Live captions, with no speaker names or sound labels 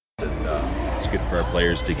good for our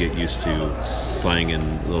players to get used to playing in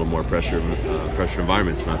a little more pressure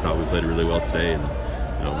environments. And I thought we played really well today.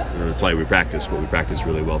 And we practice, but we practiced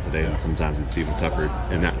really well today. And sometimes it's even tougher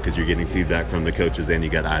in that because you're getting feedback from the coaches and you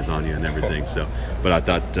got eyes on you and everything. So, but I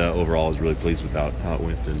thought overall I was really pleased with how it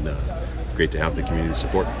went, and great to have the community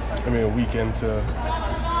support. I mean, a week into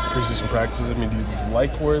preseason practices, I mean, do you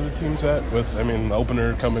like where the team's at with, the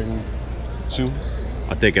opener coming soon?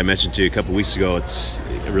 I think I mentioned to you a couple weeks ago, it's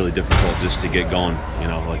really difficult just to get going.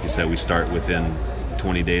 Like you said, we start within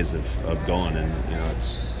 20 days of going, and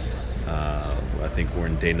it's I think we're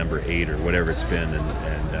in day number 8 or whatever it's been,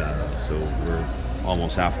 and so we're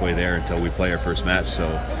almost halfway there until we play our first match. So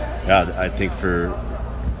yeah, I think for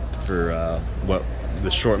what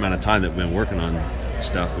the short amount of time that we've been working on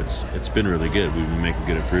stuff, it's been really good. We've been making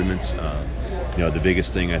good improvements. The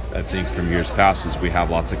biggest thing I think from years past is we have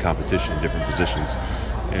lots of competition in different positions,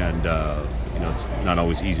 and it's not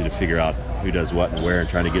always easy to figure out who does what and where, and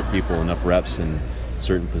trying to get people enough reps in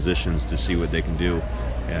certain positions to see what they can do.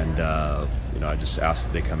 And I just ask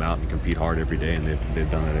that they come out and compete hard every day, and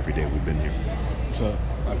they've done that every day we've been here. So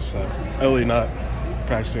obviously Ellie not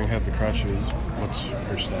practicing, had the crutches. What's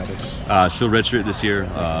her status? She'll redshirt this year.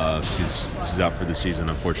 She's out for the season,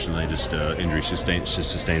 unfortunately. Just injury she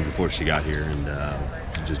sustained before she got here,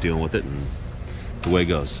 and just dealing with it, and it's the way it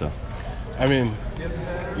goes. So,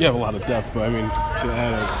 you have a lot of depth, but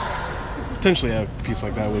to potentially add a piece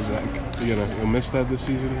like that, was that you'll miss that this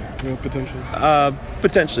season, potentially?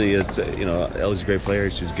 Potentially, it's Ellie's a great player.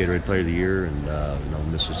 She's a Gatorade Player of the Year,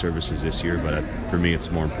 and miss her services this year. But for me, it's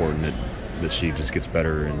more important that she just gets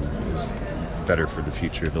better and is better for the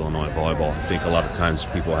future of Illinois volleyball. I think a lot of times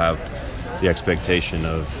people have the expectation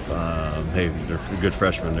of, hey, they're good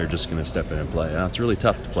freshmen, they're just going to step in and play. It's really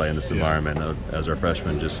tough to play in this environment. As our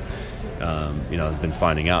freshmen just, have been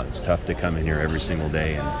finding out, it's tough to come in here every single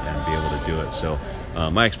day and be able to do it. So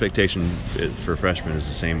my expectation for freshmen is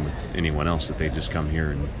the same with anyone else, that they just come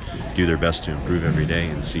here and do their best to improve every day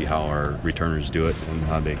and see how our returners do it and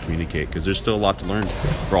how they communicate, because there's still a lot to learn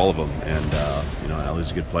for all of them. And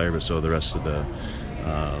Ellie's a good player, but so are the rest of the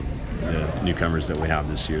newcomers that we have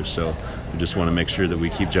this year. So we just want to make sure that we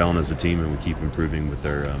keep gelling as a team and we keep improving with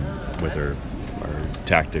our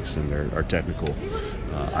tactics and our technical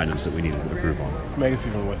items that we need to improve on. I guess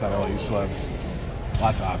even without Ellie, you still have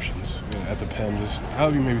lots of options at the pen. Just how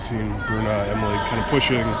have you maybe seen Bruna, Emily kind of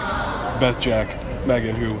pushing Beth, Jack,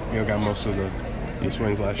 Megan, who got most of the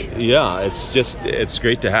swings last year? Yeah, it's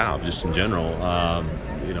great to have, just in general.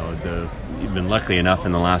 You've been lucky enough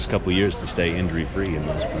in the last couple of years to stay injury-free in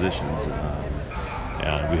those positions,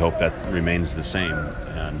 and we hope that remains the same.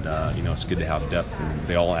 And it's good to have depth, and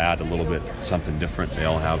they all add a little bit something different. They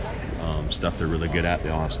all have stuff they're really good at. They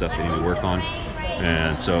all have stuff they need to work on,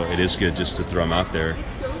 and so it is good just to throw them out there,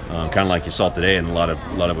 kind of like you saw today. And a lot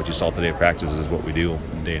of what you saw today at practice is what we do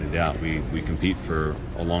day in and day out. We compete for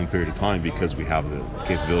a long period of time because we have the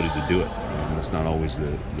capability to do it, and that's not always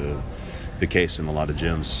the case in a lot of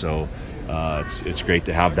gyms. So it's great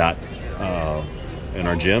to have that in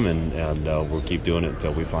our gym, and we'll keep doing it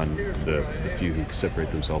until we find the few who separate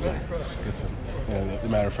themselves out. The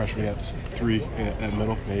matter of freshman, we got 3 at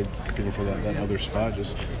middle, competing for that other spot.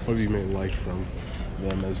 Just what have you liked from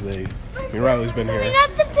them as they? Riley's been here. Coming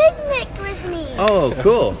up to picnic with me. Oh,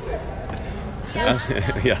 cool.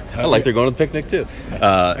 Yeah, I like they're going to the picnic too.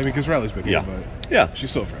 Because Riley's been here, but she's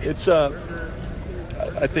still fresh. It's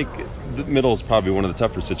I think the middle is probably one of the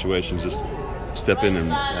tougher situations. Just step in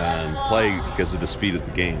and play because of the speed of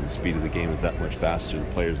the game. The speed of the game is that much faster. The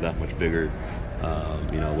player's that much bigger.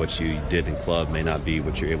 What you did in club may not be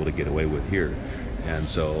what you're able to get away with here. And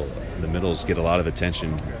so the middles get a lot of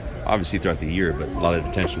attention, obviously throughout the year, but a lot of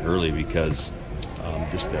attention early because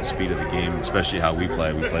just that speed of the game, especially how we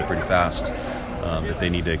play pretty fast, that they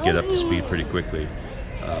need to get up to speed pretty quickly.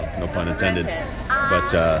 No pun intended. But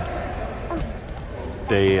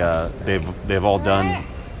they've all done,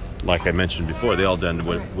 like I mentioned before, they all done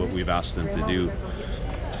what we've asked them to do.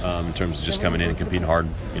 In terms of just coming in and competing hard,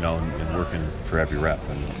 and working for every rep,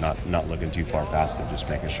 and not looking too far past it, just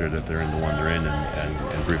making sure that they're in the one they're in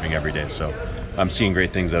and improving every day. So I'm seeing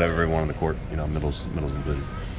great things out of everyone on the court. Middle's been good.